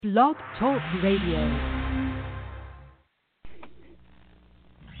Blog Talk Radio.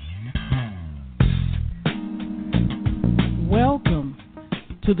 Welcome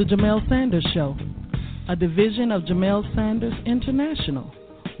to the Jamelle Sanders Show, a division of Jamelle Sanders International,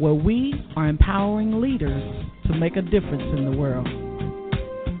 where we are empowering leaders to make a difference in the world.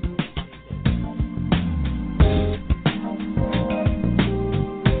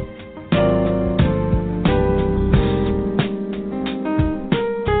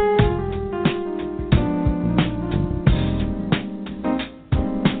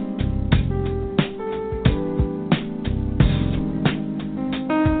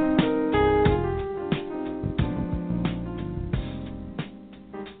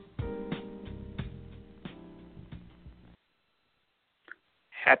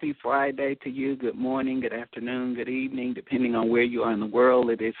 Happy Friday to you. Good morning, good afternoon, good evening, depending on where you are in the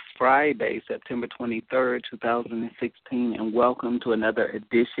world. It is Friday, September 23rd, 2016, and welcome to another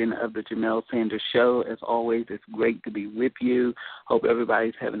edition of the Jamelle Sanders Show. As always, it's great to be with you. Hope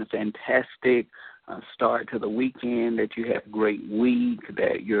everybody's having a fantastic start to the weekend, that you have a great week,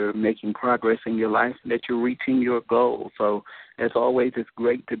 that you're making progress in your life, and that you're reaching your goals. So, as always, it's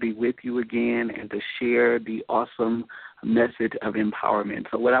great to be with you again and to share the awesome message of empowerment.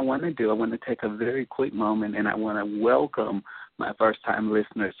 So what I want to do, I want to take a very quick moment, and I want to welcome my first-time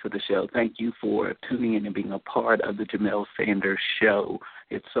listeners to the show. Thank you for tuning in and being a part of the Jamelle Sanders Show.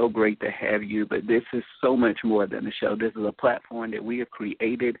 It's so great to have you, but this is so much more than a show. This is a platform that we have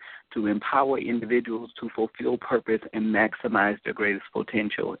created to empower individuals to fulfill purpose and maximize their greatest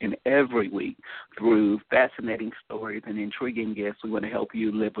potential. And every week, through fascinating stories and intriguing guests, we want to help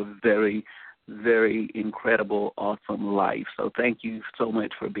you live a very incredible, awesome life. So thank you so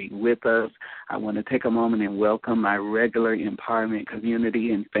much for being with us. I want to take a moment and welcome my regular empowerment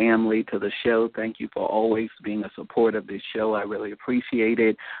community and family to the show. Thank you for always being a support of this show. I really appreciate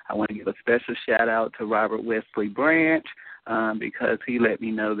it. I want to give a special shout out to Robert Wesley Branch, because he let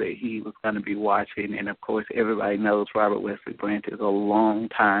me know that he was going to be watching. And, of course, everybody knows Robert Wesley Branch is a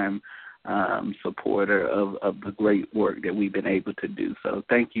long-time supporter of the great work that we've been able to do. So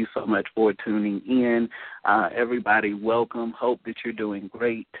thank you so much for tuning in. Everybody, welcome. Hope that you're doing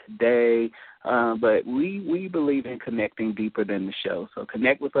great today. But we believe in connecting deeper than the show. So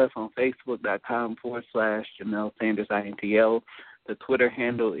connect with us on Facebook.com/Jamelle Sanders INTL. The Twitter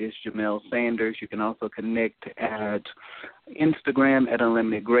handle is Jamelle Sanders. You can also connect at Instagram at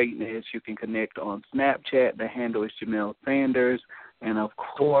Unlimited Greatness. You can connect on Snapchat. The handle is Jamelle Sanders. And, of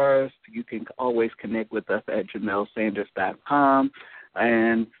course, you can always connect with us at JamelleSanders.com.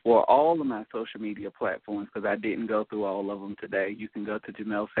 And for all of my social media platforms, because I didn't go through all of them today, you can go to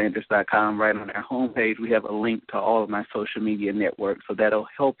JamelleSanders.com. Right on our homepage, we have a link to all of my social media networks, so that'll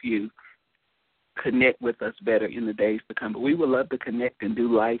help you connect with us better in the days to come. But we would love to connect and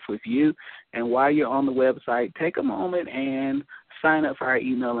do life with you. And while you're on the website, take a moment and sign up for our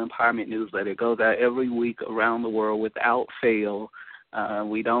email empowerment newsletter. It goes out every week around the world without fail.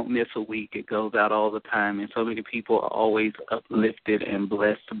 We don't miss a week. It goes out all the time, and so many people are always uplifted and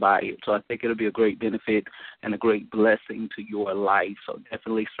blessed by it. So I think it'll be a great benefit and a great blessing to your life. So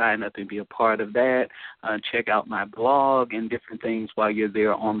definitely sign up and be a part of that. Check out my blog and different things while you're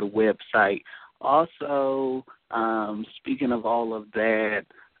there on the website. Also, speaking of all of that,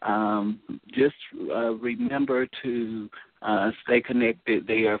 just remember to stay connected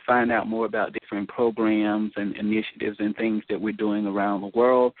there, find out more about different programs and initiatives and things that we're doing around the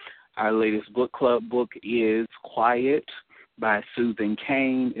world. Our latest book club book is Quiet by Susan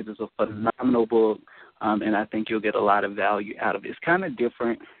Cain. It is a phenomenal book, and I think you'll get a lot of value out of it. It's kind of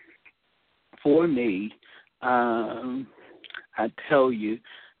different for me. I tell you,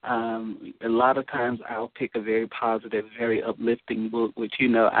 a lot of times I'll pick a very positive, very uplifting book, which,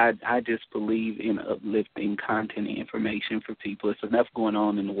 I just believe in uplifting content and information for people. It's enough going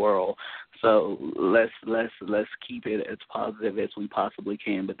on in the world, so let's keep it as positive as we possibly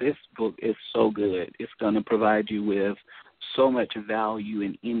can. But this book is so good. It's going to provide you with so much value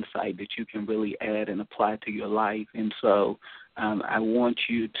and insight that you can really add and apply to your life. And so I want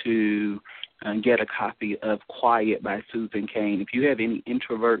you to get a copy of Quiet by Susan Cain. If you have any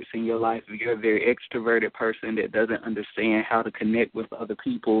introverts in your life, if you're a very extroverted person that doesn't understand how to connect with other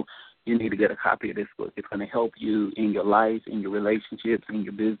people, you need to get a copy of this book. It's going to help you in your life, in your relationships, in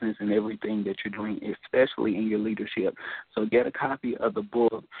your business, and everything that you're doing, especially in your leadership. So get a copy of the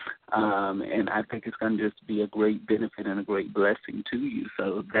book, and I think it's going to just be a great benefit and a great blessing to you.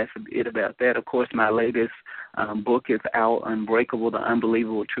 So that's it about that. Of course, my latest Book is out, Unbreakable, The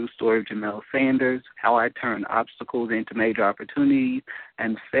Unbelievable True Story of Jamelle Sanders, How I Turned Obstacles into Major Opportunities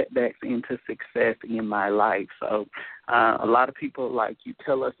and Setbacks into Success in My Life. So a lot of people, like, you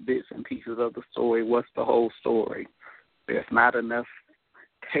tell us bits and pieces of the story. What's the whole story? There's not enough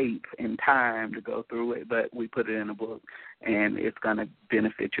tape and time to go through it, but we put it in a book, and it's going to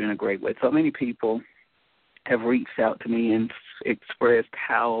benefit you in a great way. So many people have reached out to me and expressed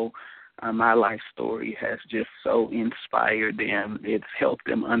how my life story has just so inspired them. It's helped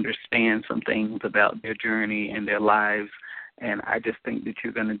them understand some things about their journey and their lives. And I just think that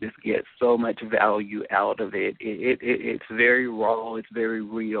you're going to just get so much value out of it. It's very raw. It's very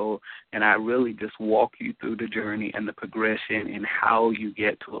real. And I really just walk you through the journey and the progression and how you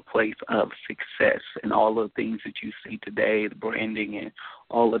get to a place of success and all of the things that you see today, the branding and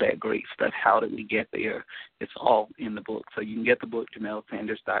all of that great stuff. How did we get there? It's all in the book. So you can get the book,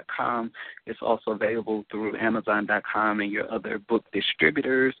 JamelleSanders.com. It's also available through Amazon.com and your other book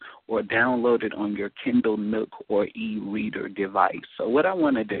distributors, or download it on your Kindle, Nook, or e-reader device. So what I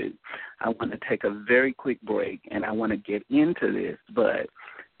want to do, I want to take a very quick break, and I want to get into this, but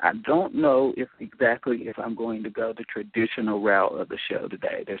I don't know if I'm going to go the traditional route of the show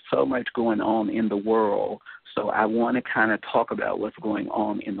today. There's so much going on in the world, so I want to kind of talk about what's going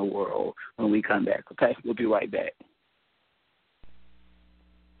on in the world when we come back. Okay, we'll be right back.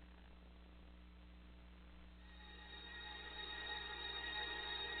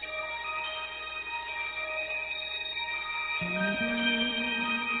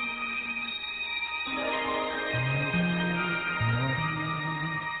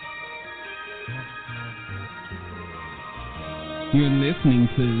 You're listening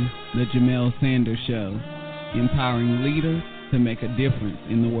to The Jamelle Sanders Show, empowering leaders to make a difference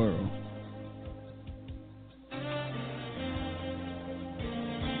in the world.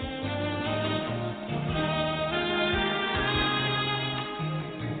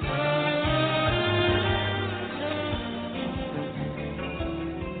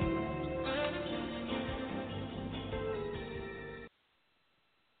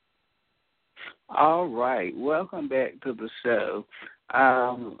 All right, welcome back to the show.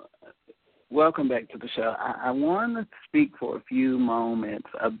 I want to speak for a few moments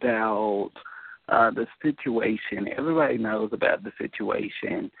about the situation. Everybody knows about the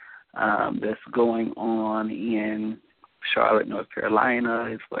situation that's going on in Charlotte, North Carolina.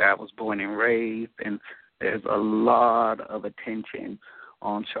 It's where I was born and raised, and there's a lot of attention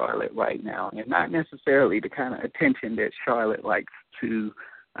on Charlotte right now, and not necessarily the kind of attention that Charlotte likes to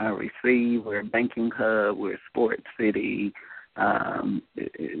receive. We're a banking hub. We're a sports city.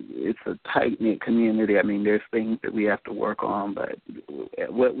 It's a tight-knit community. I mean, there's things that we have to work on, but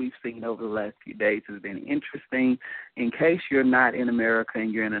what we've seen over the last few days has been interesting. In case you're not in America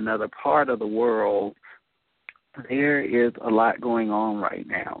and you're in another part of the world, there is a lot going on right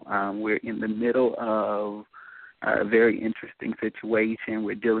now. We're in the middle of a very interesting situation.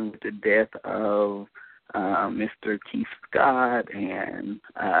 We're dealing with the death of Mr. Keith Scott, and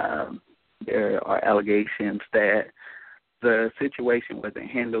there are allegations that the situation wasn't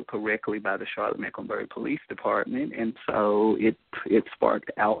handled correctly by the Charlotte-Mecklenburg Police Department, and so it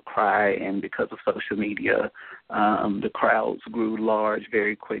sparked outcry, and because of social media, the crowds grew large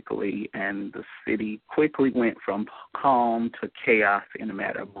very quickly, and the city quickly went from calm to chaos in a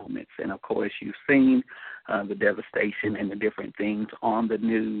matter of moments. And, of course, you've seen the devastation and the different things on the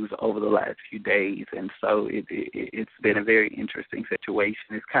news over the last few days, and so it's been a very interesting situation.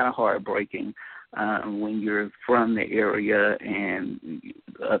 It's kind of heartbreaking when you're from the area, and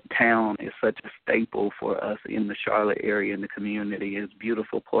uptown is such a staple for us in the Charlotte area, and the community is a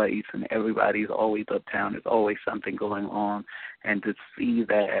beautiful place, and everybody's always uptown. There's always something going on, and to see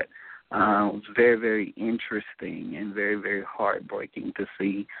that was very, very interesting and very, very heartbreaking to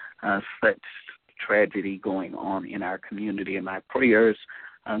see such tragedy going on in our community. And my prayers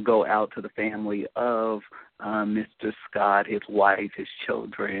go out to the family of Mr. Scott, his wife, his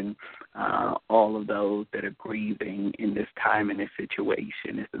children, all of those that are grieving in this time and this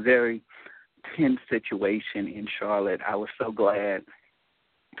situation. It's a very tense situation in Charlotte. I was so glad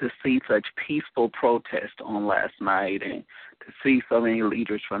to see such peaceful protest on last night, and to see so many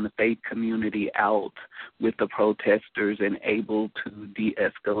leaders from the faith community out with the protesters and able to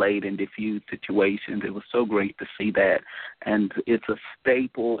de-escalate and diffuse situations. It was so great to see that, and it's a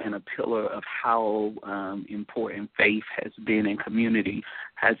staple and a pillar of how important faith has been and community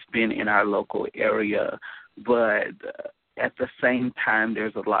has been in our local area. But at the same time,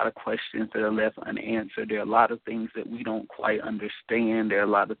 there's a lot of questions that are left unanswered. There are a lot of things that we don't quite understand. There are a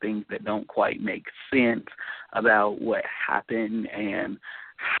lot of things that don't quite make sense about what happened and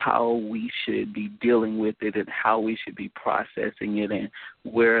how we should be dealing with it and how we should be processing it and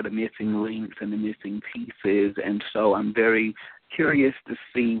where are the missing links and the missing pieces. And so I'm very curious to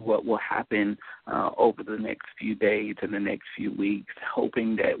see what will happen over the next few days and the next few weeks,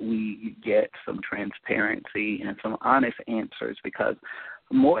 hoping that we get some transparency and some honest answers, because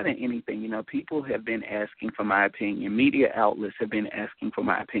more than anything, people have been asking for my opinion. Media outlets have been asking for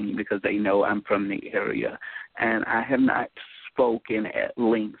my opinion because they know I'm from the area. And I have not spoken at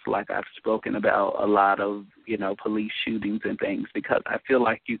length like I've spoken about a lot of, police shootings and things, because I feel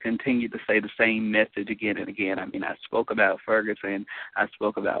like you continue to say the same message again and again. I mean, I spoke about Ferguson. I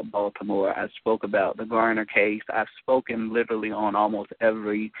spoke about Baltimore. I spoke about the Garner case. I've spoken literally on almost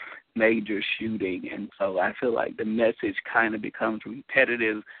every major shooting. And so I feel like the message kind of becomes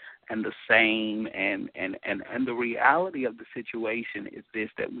repetitive and the same, and the reality of the situation is this,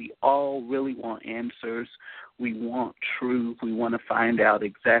 that we all really want answers. We want truth. We want to find out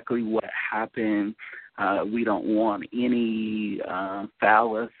exactly what happened. We don't want any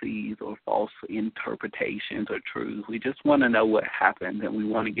fallacies or false interpretations or truth. We just want to know what happened, and we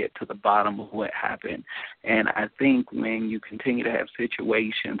want to get to the bottom of what happened. And I think when you continue to have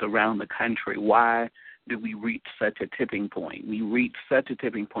situations around the country, why do we reach such a tipping point? We reach such a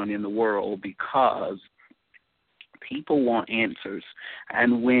tipping point in the world because people want answers.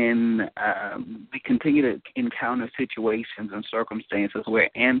 And when we continue to encounter situations and circumstances where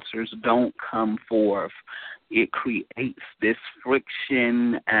answers don't come forth, it creates this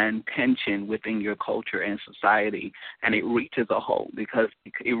friction and tension within your culture and society, and it reaches a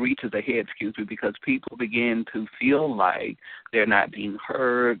head, because people begin to feel like they're not being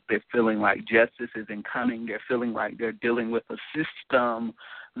heard. They're feeling like justice isn't coming. They're feeling like they're dealing with a system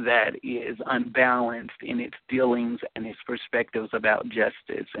that is unbalanced in its dealings and its perspectives about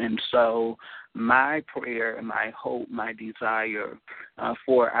justice. And so my prayer, my hope, my desire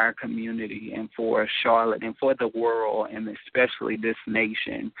for our community and for Charlotte and for the world, and especially this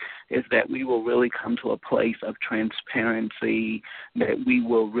nation, is that we will really come to a place of transparency, that we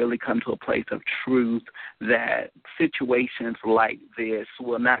will really come to a place of truth, that situations like this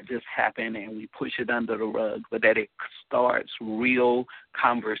will not just happen and we push it under the rug, but that it starts real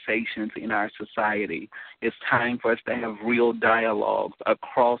conversations in our society. It's time for us to have real dialogues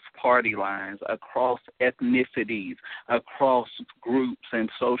across party lines, across ethnicities, across groups and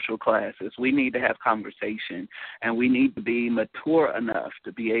social classes. We need to have conversation, and we need to be mature enough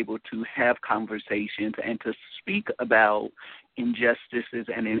to be able to have conversations and to speak about injustices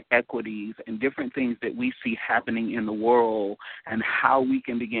and inequities and different things that we see happening in the world and how we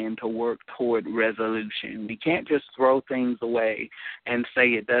can begin to work toward resolution. We can't just throw things away and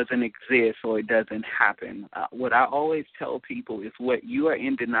say it doesn't exist or it doesn't happen. What I always tell people is what you are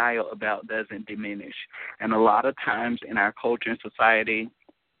in denial about doesn't diminish. And a lot of times in our culture and society,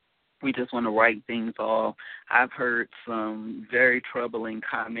 we just want to write things off. I've heard some very troubling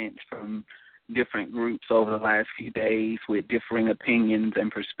comments from different groups over the last few days with differing opinions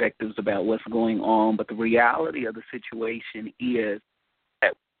and perspectives about what's going on. But the reality of the situation is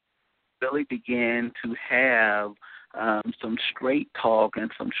that we really began to have some straight talk and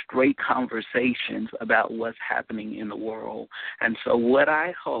some straight conversations about what's happening in the world. And so what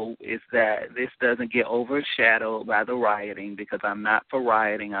I hope is that this doesn't get overshadowed by the rioting, because I'm not for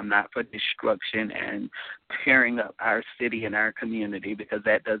rioting. I'm not for destruction and tearing up our city and our community, because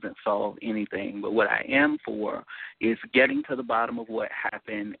that doesn't solve anything. But what I am for is getting to the bottom of what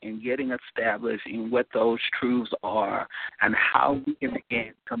happened and getting established in what those truths are and how we can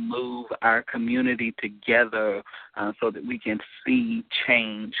begin to move our community together so that we can see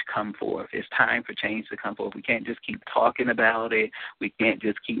change come forth. It's time for change to come forth. We can't just keep talking about it. We can't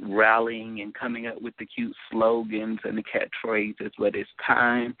just keep rallying and coming up with the cute slogans and the catchphrases, but it's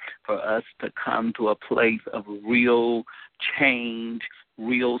time for us to come to a place of real change,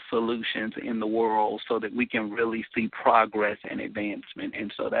 real solutions in the world, so that we can really see progress and advancement.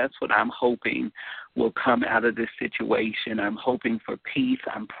 And so that's what I'm hoping will come out of this situation. I'm hoping for peace.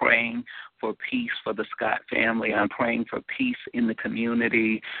 I'm praying for peace for the Scott family. I'm praying for peace in the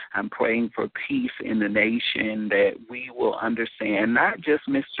community. I'm praying for peace in the nation, that we will understand not just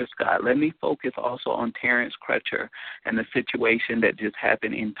Mr. Scott. Let me focus also on Terrence Crutcher and the situation that just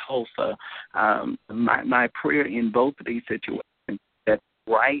happened in Tulsa. My prayer in both of these situations,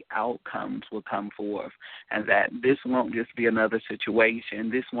 right outcomes will come forth, and that this won't just be another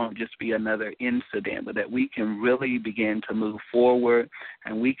situation, this won't just be another incident, but that we can really begin to move forward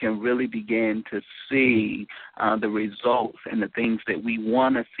and we can really begin to see the results and the things that we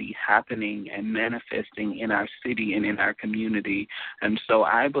want to see happening and manifesting in our city and in our community. And so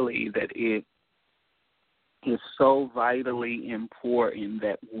I believe that it's so vitally important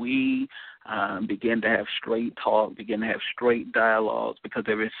that we begin to have straight talk, begin to have straight dialogues, because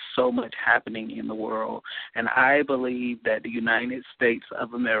there is so much happening in the world. And I believe that the United States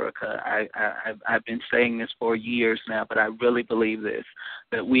of America, I've been saying this for years now, but I really believe this,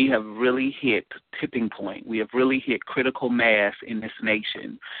 that we have really hit tipping point. We have really hit critical mass in this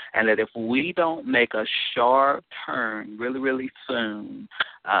nation, and that if we don't make a sharp turn really, really soon,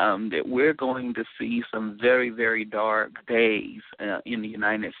 that we're going to see some very, very dark days in the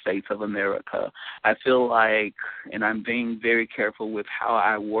United States of America. I feel like, and I'm being very careful with how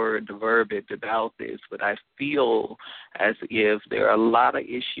I word the verbiage about this, but I feel as if there are a lot of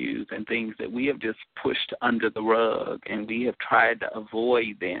issues and things that we have just pushed under the rug, and we have tried to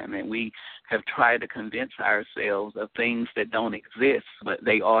avoid them, and we have tried to convince ourselves of things that don't exist, but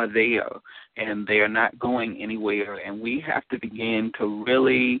they are there, and they are not going anywhere. And we have to begin to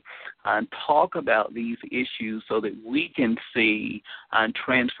really talk about these issues so that we can see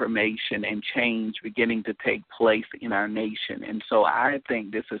transformation and change beginning to take place in our nation. And so I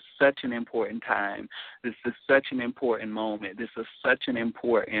think this is such an important time. This is such an important moment. This is such an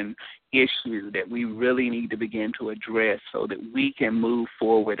important issue that we really need to begin to address so that we can move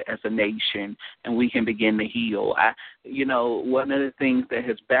forward as a nation and we can begin to heal. One of the things that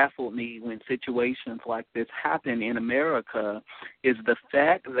has baffled me when situations like this happen in America is the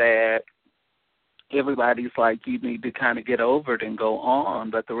fact that everybody's like, you need to kind of get over it and go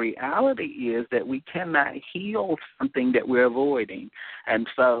on. But the reality is that we cannot heal something that we're avoiding. And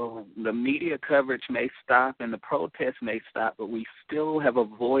so the media coverage may stop and the protests may stop, but we still have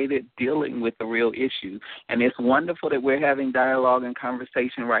avoided dealing with the real issue. And it's wonderful that we're having dialogue and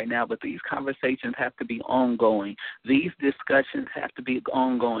conversation right now, but these conversations have to be ongoing. These discussions have to be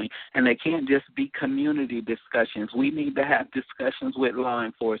ongoing, and they can't just be community discussions. We need to have discussions with law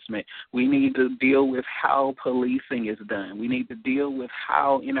enforcement. We need to deal with how policing is done. We need to deal with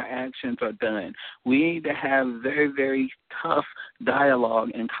how interactions are done. We need to have very, very tough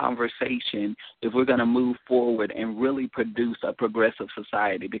dialogue and conversation if we're going to move forward and really produce a progressive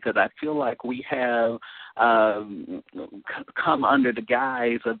society, because I feel like we have come under the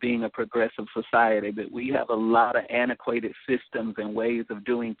guise of being a progressive society, but we have a lot of antiquated systems and ways of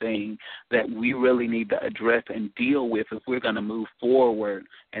doing things that we really need to address and deal with if we're going to move forward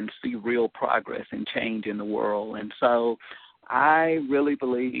and see real progress and change in the world. And so I really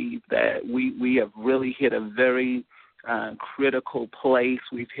believe that we have really hit a very critical place.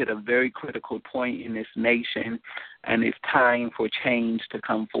 We've hit a very critical point in this nation, and it's time for change to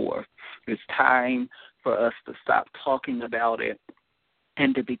come forth. It's time for us to stop talking about it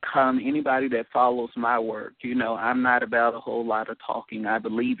and to become anybody that follows my work. I'm not about a whole lot of talking. I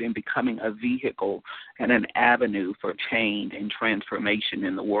believe in becoming a vehicle and an avenue for change and transformation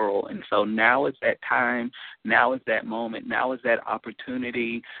in the world. And so now is that time, now is that moment, now is that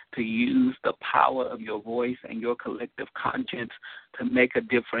opportunity to use the power of your voice and your collective conscience to make a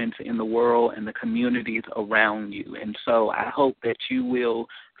difference in the world and the communities around you. And so I hope that you will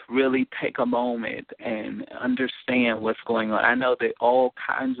really take a moment and understand what's going on. I know that all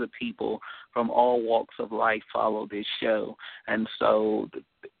kinds of people from all walks of life follow this show, and so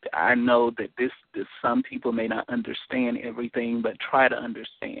I know that this some people may not understand everything, but try to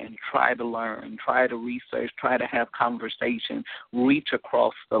understand, try to learn, try to research, try to have conversation, reach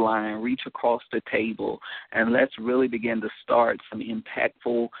across the line, reach across the table, and let's really begin to start some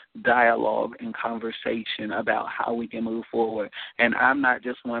impactful dialogue and conversation about how we can move forward. And I'm not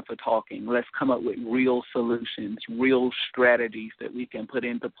just one for talking. Let's come up with real solutions, real strategies that we can put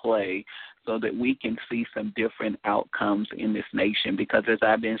into play so that we can see some different outcomes in this nation. Because as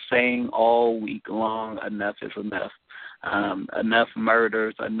I've been saying all week long, enough is enough. Enough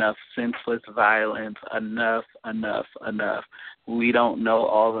murders, enough senseless violence, enough. We don't know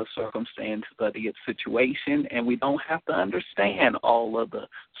all the circumstances of the situation, and we don't have to understand all of the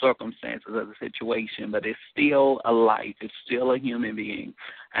circumstances of the situation, but it's still a life. It's still a human being.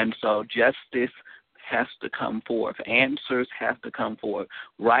 And so justice has to come forth. Answers have to come forth.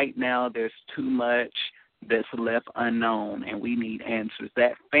 Right now, there's too much that's left unknown, and we need answers.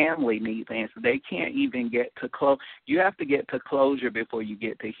 That family needs answers. They can't even get to close. You have to get to closure before you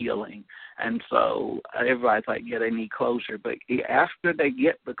get to healing. And so everybody's like, yeah, they need closure. But after they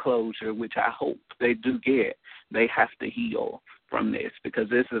get the closure, which I hope they do get, they have to heal from this, because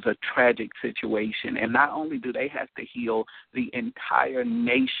this is a tragic situation. And not only do they have to heal, the entire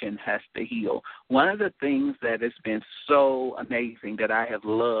nation has to heal. One of the things that has been so amazing that I have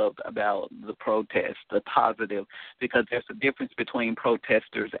loved about the protests, the positive, because there's a difference between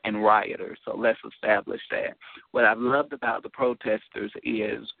protesters and rioters, so let's establish that. What I've loved about the protesters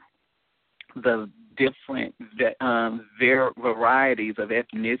is the different varieties of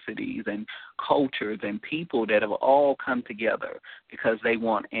ethnicities and cultures and people that have all come together because they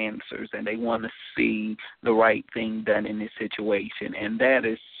want answers and they want to see the right thing done in this situation. And that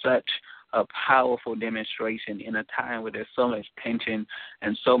is such a powerful demonstration in a time where there's so much tension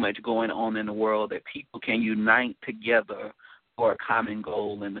and so much going on in the world that people can unite together for a common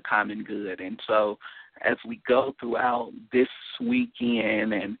goal and the common good. And so as we go throughout this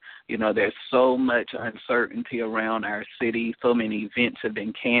weekend and, there's so much uncertainty around our city, so many events have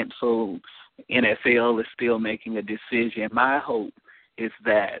been canceled, NFL is still making a decision. My hope is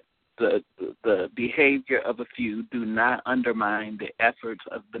that the behavior of a few do not undermine the efforts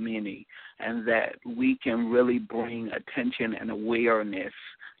of the many, and that we can really bring attention and awareness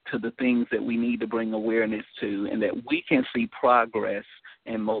to the things that we need to bring awareness to, and that we can see progress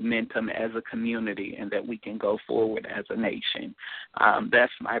and momentum as a community, and that we can go forward as a nation.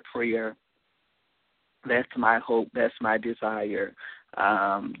 That's my prayer. That's my hope. That's my desire,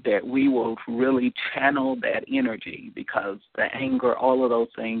 that we will really channel that energy, because the anger, all of those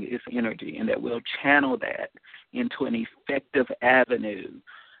things is energy, and that we'll channel that into an effective avenue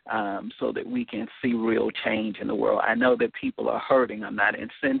so that we can see real change in the world. I know that people are hurting. I'm not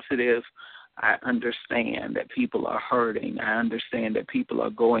insensitive. I understand that people are hurting. I understand that people are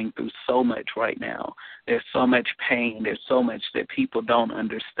going through so much right now. There's so much pain. There's so much that people don't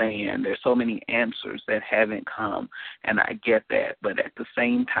understand. There's so many answers that haven't come, and I get that. But at the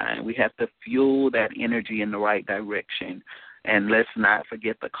same time, we have to fuel that energy in the right direction. And let's not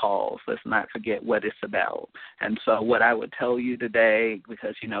forget the cause. Let's not forget what it's about. And so what I would tell you today,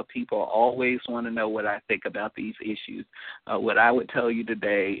 because, people always want to know what I think about these issues, what I would tell you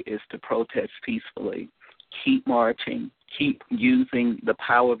today is to protest peacefully. Keep marching. Keep using the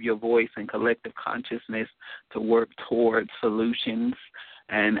power of your voice and collective consciousness to work towards solutions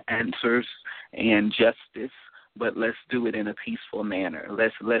and answers and justice. But let's do it in a peaceful manner.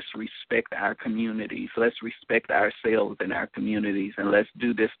 Let's respect our communities. Let's respect ourselves and our communities, and let's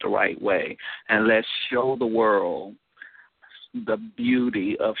do this the right way. And let's show the world the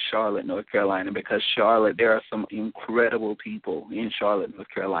beauty of Charlotte, North Carolina, because Charlotte, there are some incredible people in Charlotte, North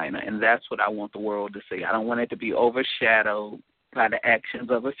Carolina, and that's what I want the world to see. I don't want it to be overshadowed by the actions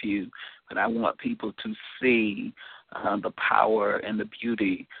of a few, but I want people to see the power and the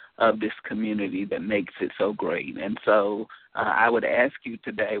beauty of this community that makes it so great. And so I would ask you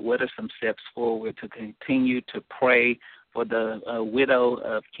today, what are some steps forward to continue to pray for the widow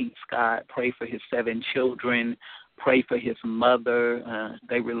of Keith Scott, pray for his 7 children, pray for his mother.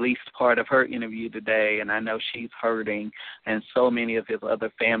 They released part of her interview today, and I know she's hurting, and so many of his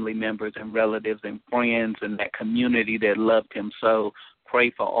other family members and relatives and friends and that community that loved him so. Pray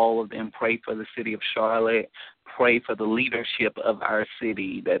for all of them. Pray for the city of Charlotte. Pray for the leadership of our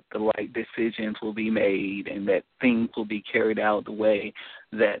city, that the right decisions will be made and that things will be carried out the way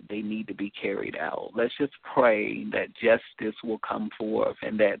that they need to be carried out. Let's just pray that justice will come forth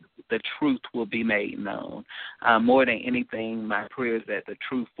and that the truth will be made known. More than anything, my prayer is that the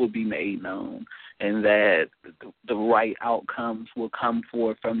truth will be made known and that the right outcomes will come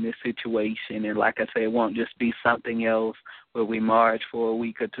forth from this situation. And like I say, it won't just be something else where we march for a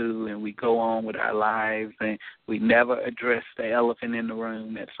week or two and we go on with our lives and we never address the elephant in the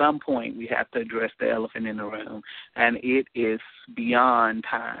room. At some point, we have to address the elephant in the room, and it is beyond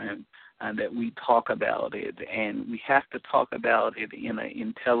time that we talk about it, and we have to talk about it in an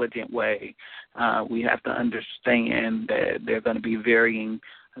intelligent way. We have to understand that there are going to be varying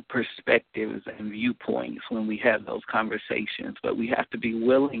perspectives and viewpoints when we have those conversations, but we have to be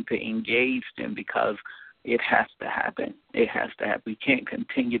willing to engage them because it has to happen. It has to happen. We can't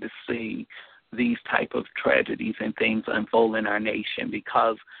continue to see these type of tragedies and things unfold in our nation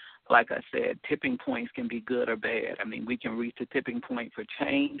because, like I said, tipping points can be good or bad. I mean, we can reach a tipping point for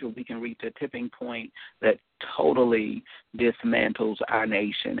change, or we can reach a tipping point that totally dismantles our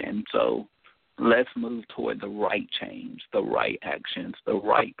nation. And so let's move toward the right change, the right actions, the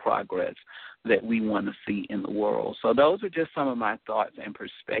right progress that we want to see in the world. So those are just some of my thoughts and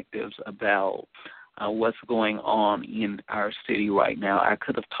perspectives about what's going on in our city right now. I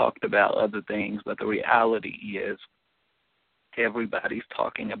could have talked about other things, but the reality is everybody's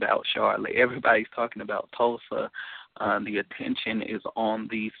talking about Charlotte. Everybody's talking about Tulsa. The attention is on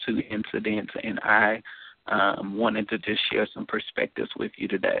these 2 incidents, and I wanted to just share some perspectives with you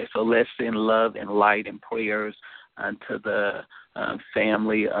today. So let's send love and light and prayers to the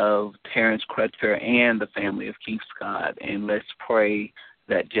family of Terrence Crutcher and the family of Keith Scott, and let's pray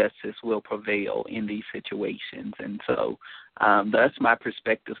that justice will prevail in these situations. And so that's my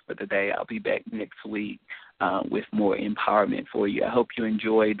perspective for today. I'll be back next week with more empowerment for you. I hope you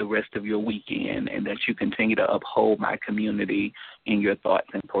enjoy the rest of your weekend and that you continue to uphold my community in your thoughts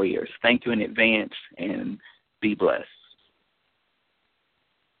and prayers. Thank you in advance, and be blessed.